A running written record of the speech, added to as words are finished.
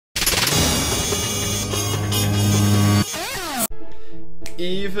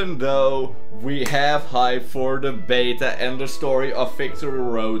Even though we have hype for the beta and the story of Victory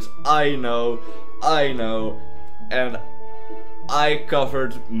Road, I know, and I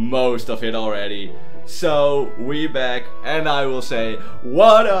covered most of it already. So we back, and I will say,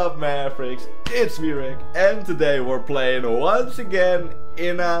 what up Mavericks, it's me Rick, and today we're playing once again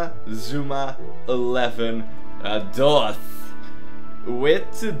Inazuma 11 Doth.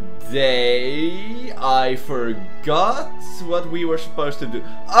 With today, I forgot what we were supposed to do.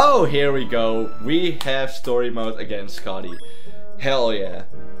 Oh, here we go. We have story mode against Scotty. Hell yeah.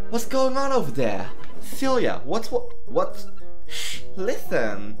 What's going on over there? Celia, what? Shh,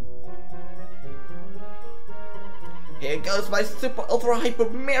 listen. Here goes my super ultra hyper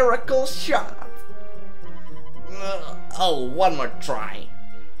miracle shot. Oh, one more try.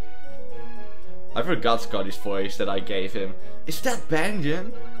 I forgot Scotty's voice that I gave him. Is that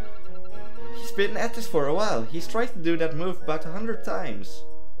Banyan? He's been at this for a while. He's tried to do that move about 100 times.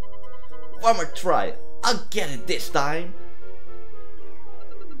 One more try. I'll get it this time.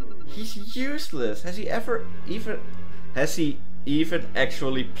 He's useless. Has he even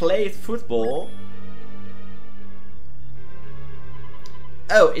actually played football?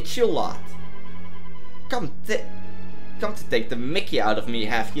 Oh, it's you lot. Come to take the mickey out of me,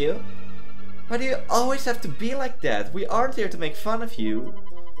 have you? Why do you always have to be like that? We aren't here to make fun of you.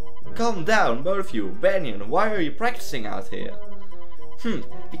 Calm down, both of you. Banyan, why are you practicing out here?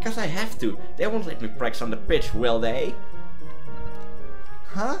 Because I have to. They won't let me practice on the pitch, will they?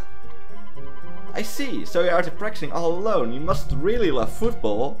 Huh? I see, so you're out here practicing all alone. You must really love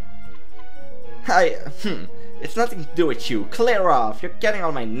football. It's nothing to do with you. Clear off, you're getting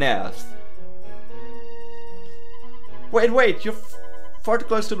on my nerves. Wait, you're far too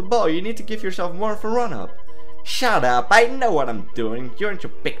close to the ball. You need to give yourself more of a run-up. Shut up, I know what I'm doing. You and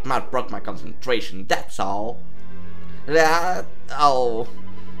your big mouth broke my concentration, that's all. Why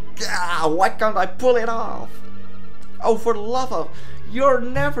can't I pull it off? Oh, for the love of... You're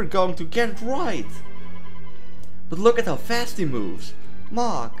never going to get it right. But look at how fast he moves.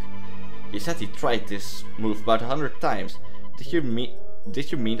 Mark. He said he tried this move about 100 times. Did you mean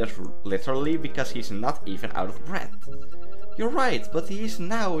that literally? Because he's not even out of breath. You're right, but he's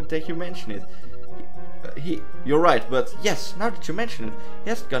now that you mention it. You're right, but yes, now that you mention it, he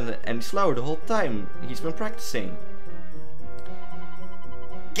hasn't gone any slower the whole time he's been practicing.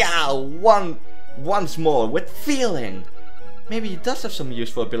 Yeah, once more, with feeling. Maybe he does have some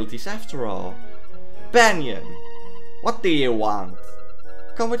useful abilities after all. Banyan, what do you want?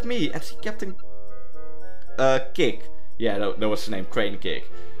 Come with me and see Captain Kick. Yeah, that was his name, Crane Kick.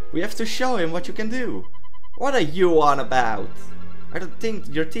 We have to show him what you can do. What are you on about? I don't think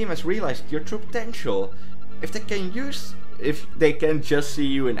your team has realized your true potential. If they can just see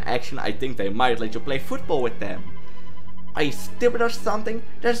you in action, I think they might let you play football with them. Are you stupid or something?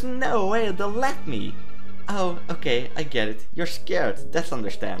 There's no way they'll let me. Oh, okay, I get it. You're scared. That's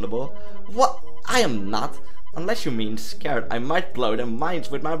understandable. What? I am not. Unless you mean scared, I might blow their minds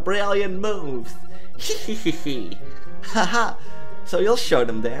with my brilliant moves. Hehehe. Haha. So you'll show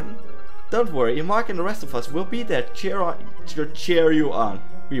them then? Don't worry, Mark and the rest of us will be there to cheer you on.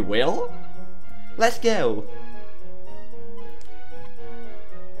 We will? Let's go!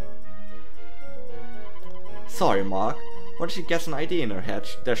 Sorry Mark, once she gets an idea in her head,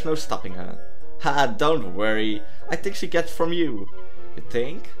 there's no stopping her. Haha, don't worry, I think she gets from you. You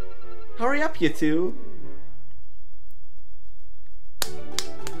think? Hurry up you two!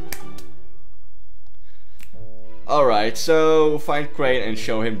 Alright, so find Crane and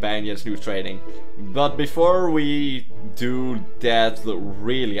show him Banyan's new training. But before we do that,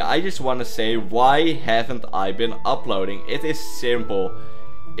 really, I just want to say, why haven't I been uploading? It is simple.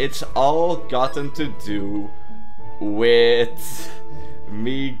 It's all gotten to do with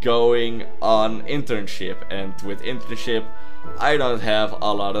me going on internship. And with internship, I don't have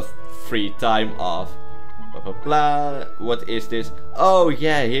a lot of free time off. Blah blah blah. What is this? Oh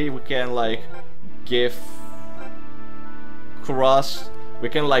yeah, here we can like give... we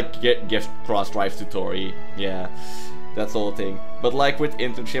can like give cross drive tutorial, yeah, that's the whole thing. But like with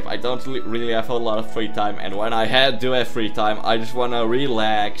internship, I don't really have a lot of free time, and when I do have free time, I just wanna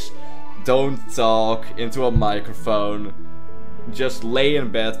relax, don't talk into a microphone, just lay in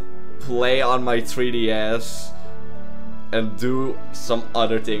bed, play on my 3DS, and do some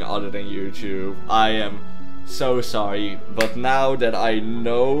other thing other than YouTube. I am so sorry, but now that I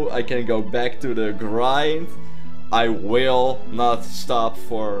know I can go back to the grind, I will not stop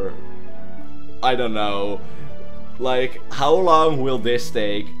for, I don't know, like how long will this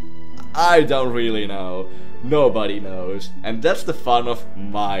take? I don't really know. Nobody knows. And that's the fun of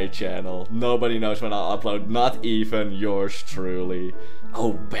my channel. Nobody knows when I'll upload, not even yours truly.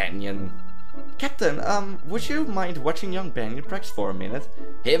 Oh, Banyan. Captain, would you mind watching young Banyan practice for a minute?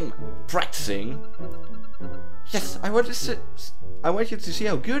 Him practicing? Yes, I want you to see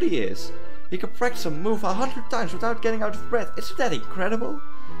how good he is. He can practice a move 100 times without getting out of breath. Isn't that incredible?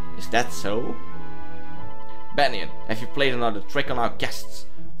 Is that so? Banyan, have you played another trick on our guests?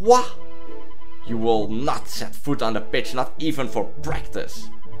 What? You will not set foot on the pitch, not even for practice.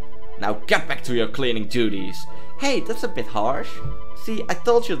 Now get back to your cleaning duties. Hey, that's a bit harsh. See, I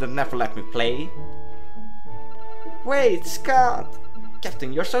told you to never let me play. Wait, Scott!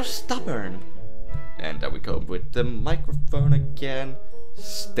 Captain, you're so stubborn. And there we go with the microphone again.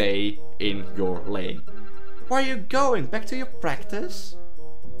 Stay in your lane. Where are you going? Back to your practice?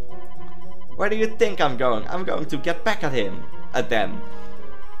 Where do you think I'm going? I'm going to get back at him. At them.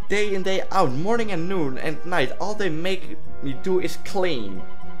 Day in, day out, morning and noon and night, all they make me do is clean.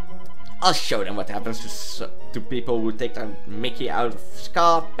 I'll show them what happens to people who take the mickey out of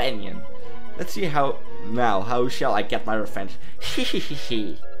Scott Banyan. Let's see how shall I get my revenge?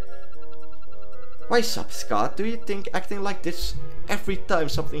 Hehehehe. Why's up, Scott? Do you think acting like this every time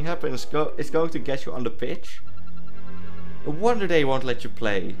something happens is going to get you on the pitch? No wonder they won't let you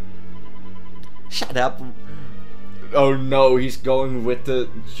play. Shut up. Oh no, he's going with the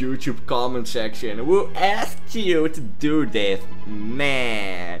YouTube comment section. Who asked you to do this?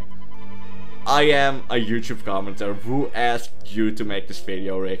 Man. I am a YouTube commenter. Who asked you to make this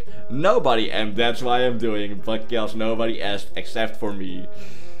video, Rick? Nobody, and that's why I'm doing it. But yes, nobody asked except for me.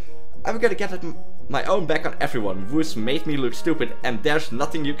 I'm gonna get my own back on everyone who's made me look stupid, and there's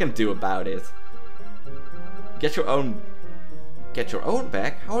nothing you can do about it. Get your own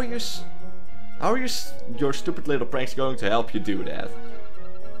back? How are your stupid little pranks going to help you do that?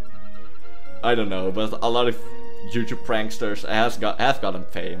 I don't know, but a lot of YouTube pranksters have gotten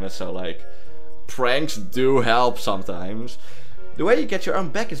famous, so like, pranks do help sometimes. The way you get your own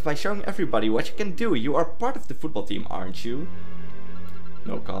back is by showing everybody what you can do. You are part of the football team, aren't you?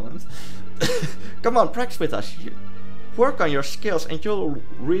 No comment. Come on, practice with us. Work on your skills and you'll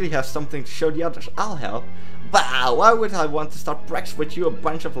really have something to show the others. I'll help. Bah, why would I want to start practice with you, a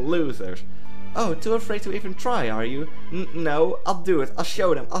bunch of losers? Oh, too afraid to even try, are you? No, I'll do it. I'll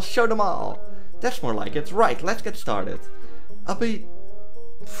show them all. That's more like it. Right, let's get started. I'll be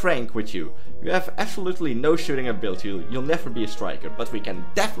frank with you. You have absolutely no shooting ability. You'll never be a striker, but we can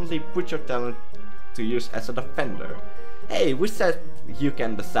definitely put your talent to use as a defender. Hey, who said you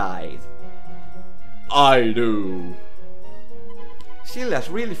can decide? I do. Sheila's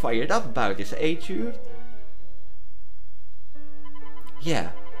really fired up about this, ain't you?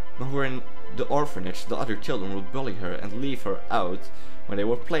 Yeah, when we're in the orphanage, the other children would bully her and leave her out when they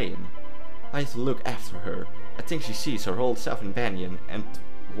were playing. I had to look after her. I think she sees her whole self in Banyan and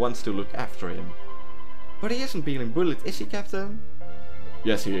wants to look after him. But he isn't being bullied, is he, Captain?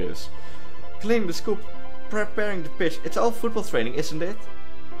 Yes, he is. Cleaning the scoop, preparing the pitch, it's all football training, isn't it?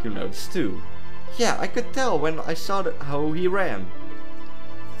 You noticed too. Yeah, I could tell when I saw how he ran.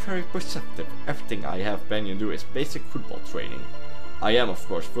 Very perceptive. Everything I have Banyan do is basic football training. I am, of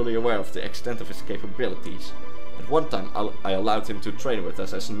course, fully aware of the extent of his capabilities. At one time, I allowed him to train with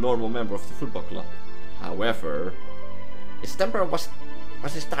us as a normal member of the football club. However, his temper was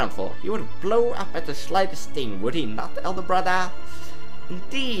his downfall. He would blow up at the slightest thing, would he not, elder brother?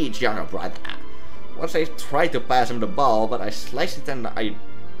 Indeed, younger brother. Once I tried to pass him the ball, but I sliced it and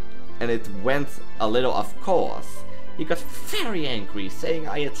it went a little off course. He got very angry, saying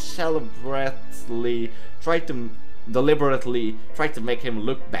I had deliberately tried to make him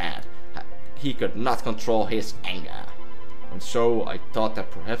look bad. He could not control his anger. And so I thought that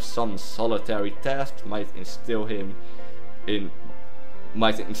perhaps some solitary task might instill him the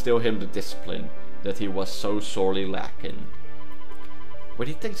discipline that he was so sorely lacking. But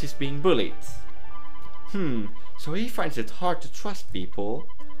he thinks he's being bullied. So he finds it hard to trust people.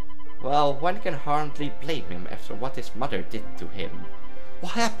 Well, one can hardly blame him after what his mother did to him.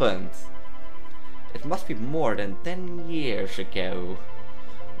 What happened? It must be more than 10 years ago.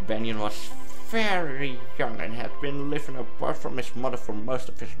 Banyan was very young and had been living apart from his mother for most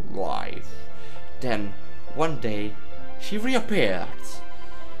of his life. Then, one day, she reappeared.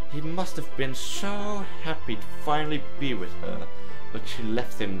 He must have been so happy to finally be with her, but she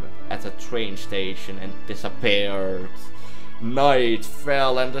left him at a train station and disappeared. Night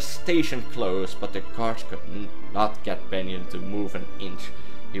fell and the station closed, but the guards could not get Banyan to move an inch.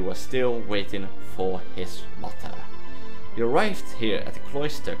 He was still waiting for his mother. He arrived here at the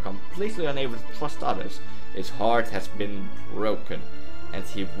cloister completely unable to trust others. His heart has been broken, and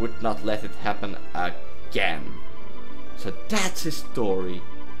he would not let it happen again. So that's his story.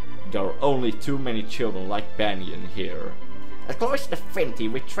 There are only too many children like Banyan here. As close to Finty,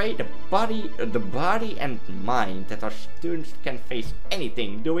 we trade the body and mind that our students can face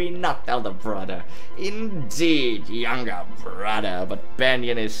anything, do we not, elder brother? Indeed, younger brother, but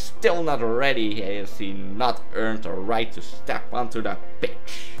Banyan is still not ready. Has he not earned the right to step onto the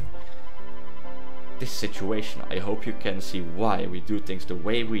pitch? This situation, I hope you can see why we do things the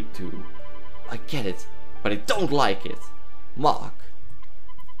way we do. I get it, but I don't like it. Mark.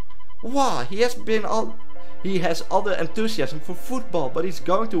 Why? He has all the enthusiasm for football, but he's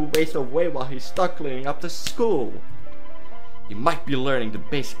going to waste away while he's stuck cleaning up the school. He might be learning the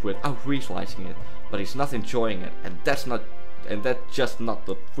basics without realizing it, but he's not enjoying it, and that's just not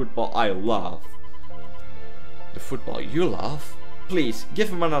the football I love. The football you love? Please, give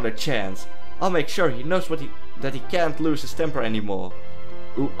him another chance. I'll make sure he knows that he can't lose his temper anymore.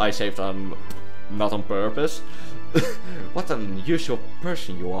 Ooh, I saved on not on purpose. What an unusual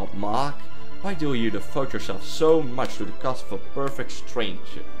person you are, Mark. Why do you devote yourself so much to the cause of a perfect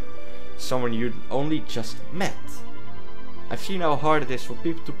stranger? Someone you only just met. I've seen how hard it is for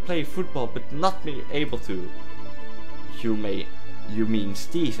people to play football but not be able to. You mean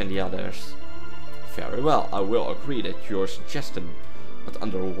Steve and the others? Very well, I will agree that your suggestion, but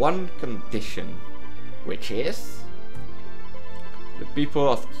under one condition. Which is? The people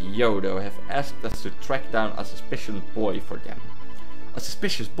of Kyoto have asked us to track down a suspicious boy for them. A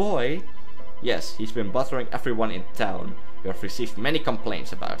suspicious boy? Yes, he's been bothering everyone in town. We have received many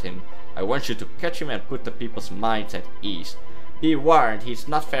complaints about him. I want you to catch him and put the people's minds at ease. Be warned, he's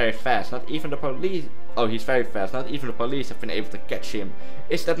not very fast, not even the police. Oh, he's very fast, not even the police have been able to catch him.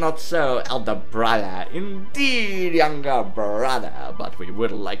 Is that not so, elder brother? Indeed, younger brother. But we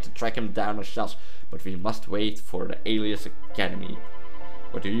would like to track him down ourselves, but we must wait for the Alias Academy.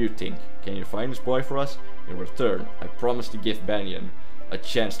 What do you think? Can you find this boy for us? In return, I promise to give Banyan a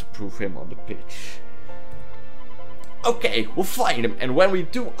chance to prove him on the pitch. Okay, we'll find him, and when we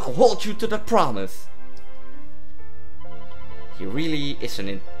do, I'll hold you to the promise. He really is an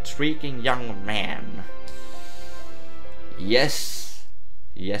intriguing young man. Yes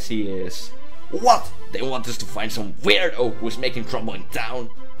he is. What? They want us to find some weirdo who's making trouble in town?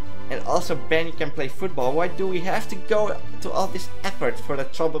 And also Benny can play football, why do we have to go to all this effort for the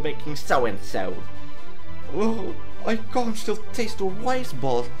troublemaking so-and-so? Oh, I can't still taste the rice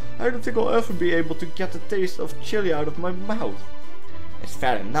balls. I don't think I'll ever be able to get the taste of chili out of my mouth. It's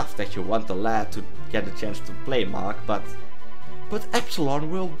fair enough that you want the lad to get a chance to play, Mark, but Epsilon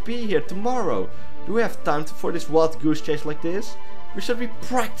will be here tomorrow. Do we have time for this wild goose chase like this? We should be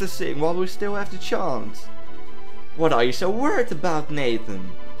practicing while we still have the chance. What are you so worried about,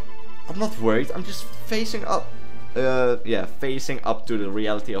 Nathan? I'm not worried, I'm just facing up to the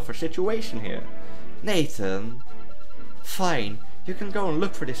reality of our situation here. Nathan, fine, you can go and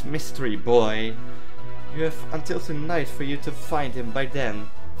look for this mystery boy. You have until tonight for you to find him. By then,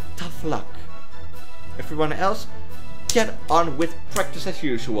 tough luck. Everyone else, get on with practice as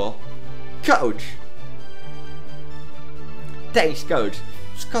usual. Coach! Thanks, Coach.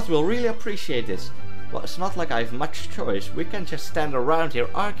 Scott will really appreciate this. Well, it's not like I have much choice. We can just stand around here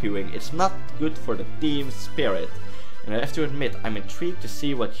arguing. It's not good for the team spirit. And I have to admit, I'm intrigued to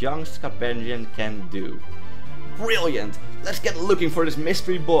see what young Scott Benjamin can do. Brilliant! Let's get looking for this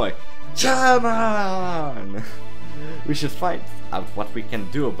mystery boy. Come on! We should find out what we can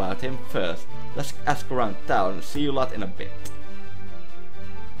do about him first. Let's ask around town. See you lot in a bit.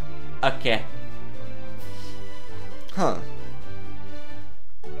 Okay. Huh.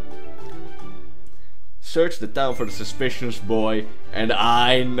 Search the town for the suspicious boy, and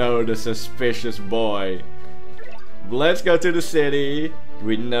I know the suspicious boy. Let's go to the city.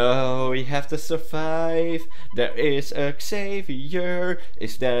 We know we have to survive. There is a Xavier.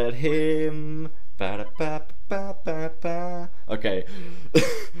 Is that him? Ba-da-ba-ba-ba-ba. Okay.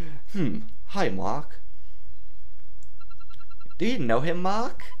 Hi, Mark. Do you know him,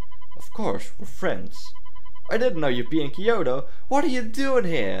 Mark? Of course, we're friends. I didn't know you'd be in Kyoto. What are you doing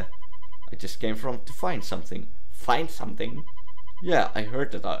here? I just came to find something. Find something? Yeah, I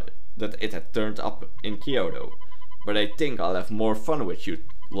heard that it had turned up in Kyoto. But I think I'll have more fun with you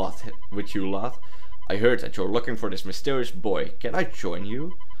lot. I heard that you're looking for this mysterious boy. Can I join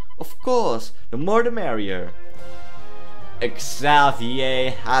you? Of course, the more the merrier.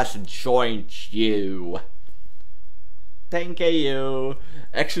 Xavier has joined you. Thank you.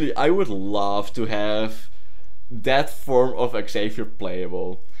 Actually, I would love to have that form of Xavier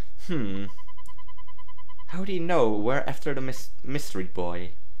playable. How do you know we're after the mystery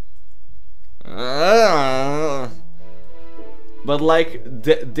boy? But like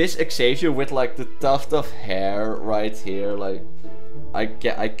this Xavier with like the tuft of hair right here, like I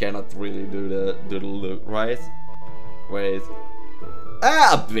cannot really do the look, right? Wait.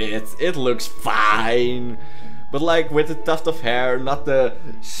 A bit. It looks fine. But like with the tuft of hair, not the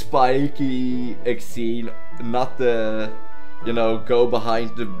spiky Xene, not the, you know, go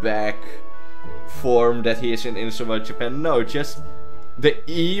behind the back form that he is in Inazuma Japan. No, just the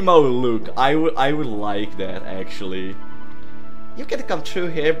emo look. I would like that actually. You can come through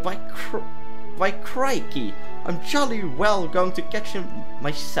here by crikey. I'm jolly well going to catch him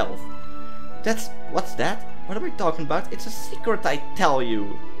myself. What's that? What am I talking about? It's a secret, I tell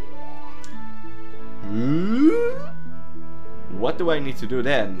you. What do I need to do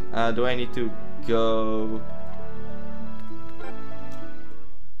then? Do I need to go?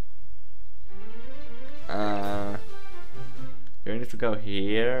 Do I need to go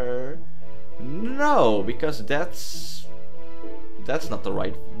here? No, because that's not the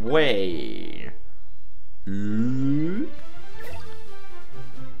right way.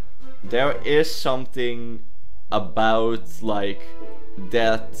 There is something about like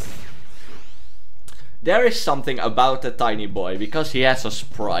that. There is something about the tiny boy because he has a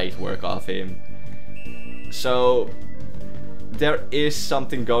sprite work of him. So there is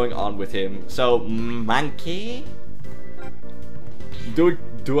something going on with him. So monkey,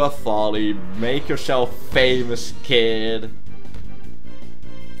 do a folly, make yourself famous, kid.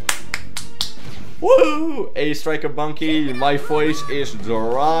 Woo! A striker monkey, my voice is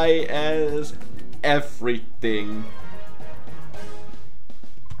dry as everything.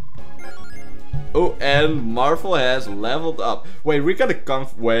 Oh, and Marvel has leveled up. Wait, we gotta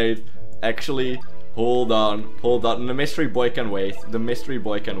wait. Actually, hold on. The mystery boy can wait. The mystery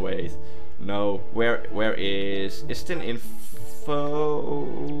boy can wait. No, where is it in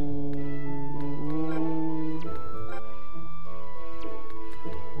info?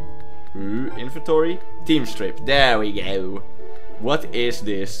 Inventory, team strip. There we go. What is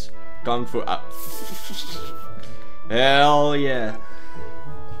this? Kung Fu. Hell yeah.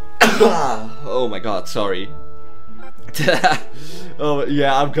 Oh my god, sorry. Oh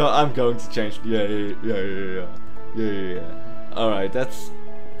yeah, I'm going to change. Yeah. Alright, that's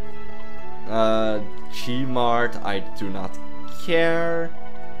G-Mart. I do not care.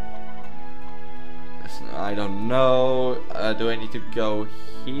 I don't know. Do I need to go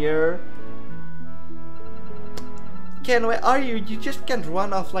here? Ken, where are you? You just can't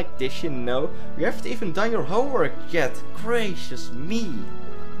run off like this, you know. You haven't even done your homework yet. Gracious me.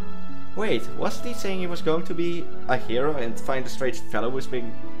 Wait, wasn't he saying he was going to be a hero and find the strange fellow who's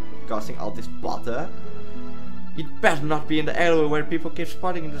been causing all this bother? You'd better not be in the alleyway where people keep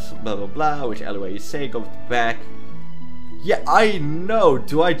spotting in this blah blah blah, which alleyway you say, go back. Yeah, I know.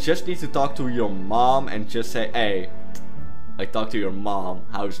 Do I just need to talk to your mom and just say, hey, I talked to your mom,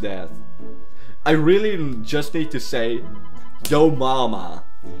 how's that? I really just need to say, yo mama,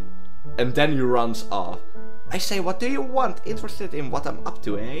 and then he runs off. I say, what do you want? Interested in what I'm up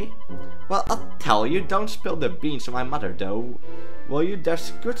to, eh? Well, I'll tell you, don't spill the beans to my mother, though. Well, you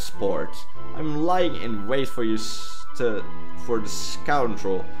that's good sport. I'm lying in wait for you for the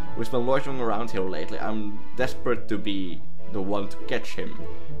scoundrel who's been loitering around here lately. I'm desperate to be the one to catch him.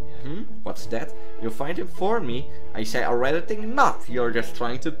 What's that? You'll find him for me? I say, I rather think not. You're just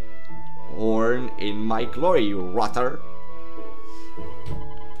trying to horn in my glory, you rotter.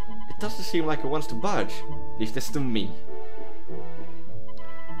 It doesn't seem like he wants to budge. Leave this to me.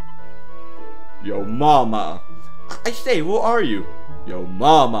 Yo mama. I say, who are you? Yo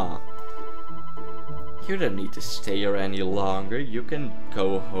mama. You don't need to stay here any longer. You can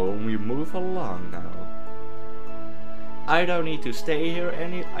go home. You move along now. I don't need to stay here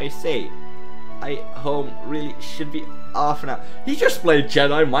any. I say, home really should be off now. He just played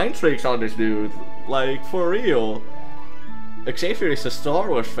Jedi mind tricks on this dude. Like, for real. Xavier is a Star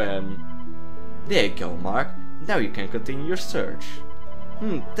Wars fan. There you go, Mark. Now you can continue your search.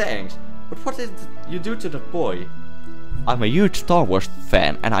 Thanks. But what did you do to the boy? I'm a huge Star Wars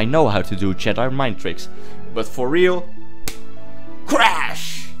fan and I know how to do Jedi mind tricks. But for real...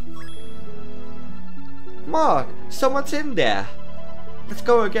 Crash! Mark, someone's in there. Let's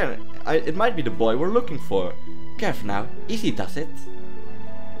go again. It might be the boy we're looking for. Careful now. Easy does it.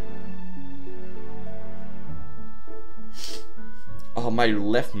 Oh, my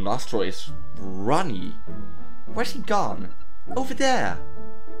left nostril is runny. Where's he gone? Over there.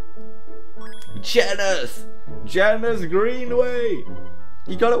 Janice! Janice Greenway!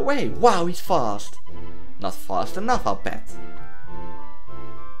 He got away. Wow, he's fast. Not fast enough, I'll bet.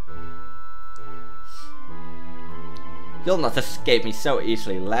 You'll not escape me so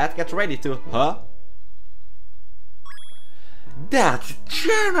easily, lad. Get ready to, huh? That's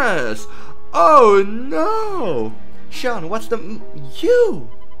Janice! Oh no! Sean, what's you?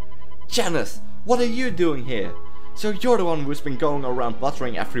 Janice, what are you doing here? So you're the one who's been going around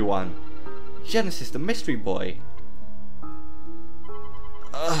bothering everyone. Janice is the mystery boy.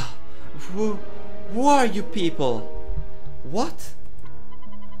 Who are you people? What?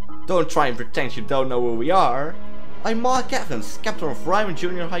 Don't try and pretend you don't know who we are. I'm Mark Evans, captain of Ryman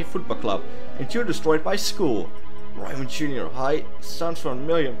Junior High Football Club, and you're destroyed by school. Ryman Junior High? Sounds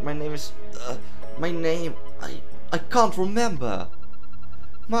familiar. My name is... I can't remember.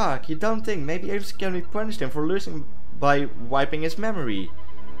 Mark, you don't think maybe Avis can be punished him for losing by wiping his memory?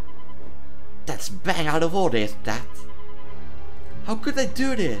 That's bang out of order, isn't that? How could they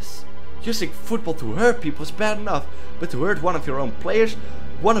do this? Using football to hurt people is bad enough, but to hurt one of your own players,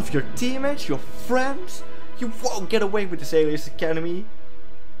 one of your teammates, your friends? You won't get away with this, Alias Academy.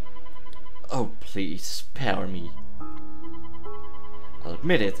 Oh, please, spare me. I'll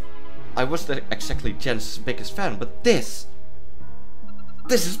admit it, I wasn't exactly Janice's biggest fan, but this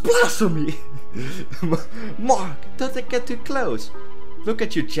is blasphemy! Mark, don't get too close. Look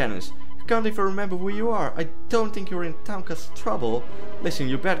at you, Janice. You can't even remember who you are. I don't think you're in town cause of trouble. Listen,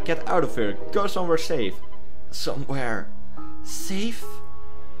 you better get out of here. Go somewhere safe. Somewhere safe?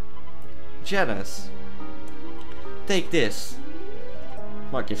 Janice, take this.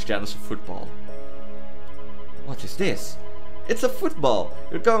 Mark gives Janice a football. What is this? It's a football.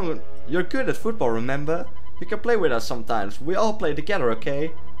 You're good at football, remember? You can play with us sometimes. We all play together,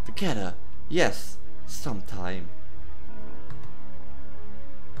 okay? Together? Yes, sometime.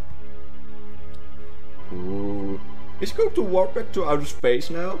 Ooh. Is going to warp back to outer space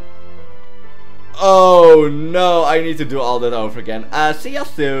now? Oh no, I need to do all that over again. See ya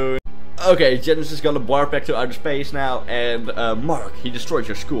soon. Okay, Janice is gonna warp back to outer space now, and Mark, he destroyed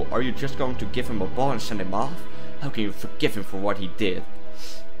your school. Are you just going to give him a ball and send him off? How can you forgive him for what he did?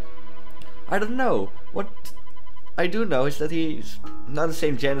 I don't know. What I do know is that he's not the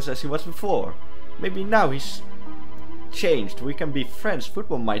same Janice as he was before. Maybe now he's changed. We can be friends.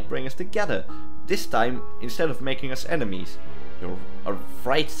 Football might bring us together. This time, instead of making us enemies. You're a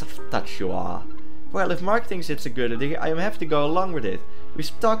right touch, you are. Well, if Mark thinks it's a good idea, I am happy to go along with it. We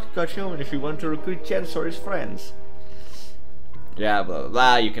should talk to Coach Hillman if we want to recruit Janice or his friends. Yeah, blah blah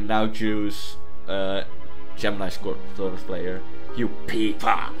blah. You can now choose Gemini Squad player. You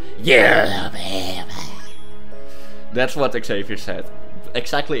people! Yeah! That's what Xavier said.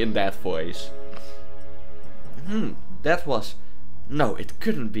 Exactly in that voice. That was... No, it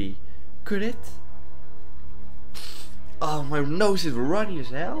couldn't be. Could it? Oh, my nose is runny as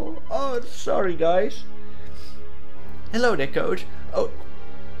hell. Oh, sorry guys. Hello there, coach. Oh,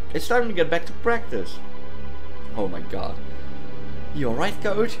 it's time to get back to practice. Oh my god. You alright,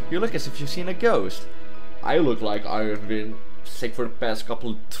 coach? You look as if you've seen a ghost. I look like I've been sick for the past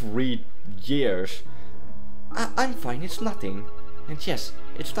 3 years. I'm fine, it's nothing. And yes,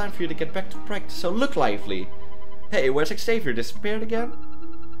 it's time for you to get back to practice, so look lively. Hey, where's Xavier? Disappeared again?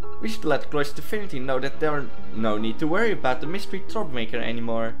 We should let Cloyster Divinity know that there's no need to worry about the mystery troublemaker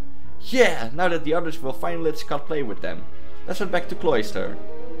anymore. Yeah, now that the others will finally let Scott play with them. Let's head back to Cloyster.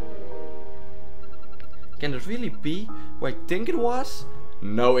 Can it really be who I think it was?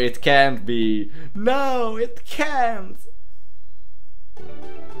 No, it can't be. No, it can't.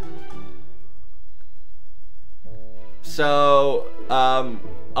 So,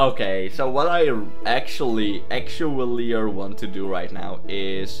 okay, so what I actually want to do right now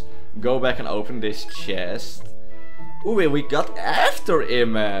is go back and open this chest. Ooh, we got after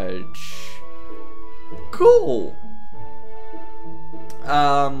image. Cool.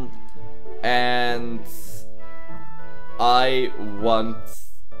 And I want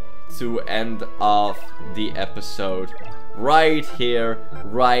to end off the episode right here,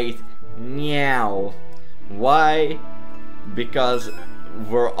 right now. Why? Because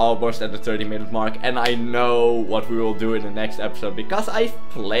we're almost at the 30-minute mark, and I know what we will do in the next episode because I've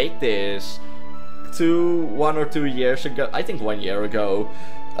played this 1 or 2 years ago, I think 1 year ago,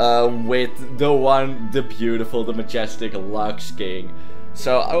 with the beautiful, the majestic Lux King.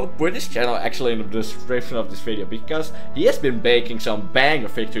 So I will put his channel actually in the description of this video because he has been baking some banger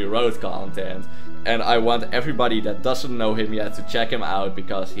Victory Road content, and I want everybody that doesn't know him yet to check him out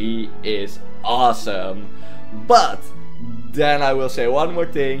because he is awesome. But then I will say one more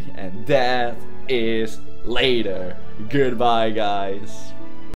thing, and that is later. Goodbye, guys.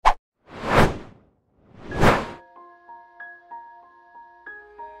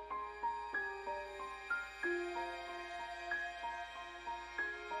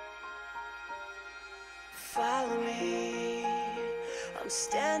 Follow me, I'm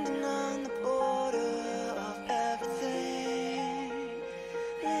standing on the border of everything.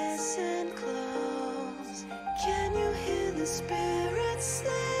 the spirits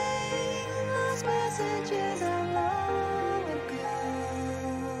sing lost messages of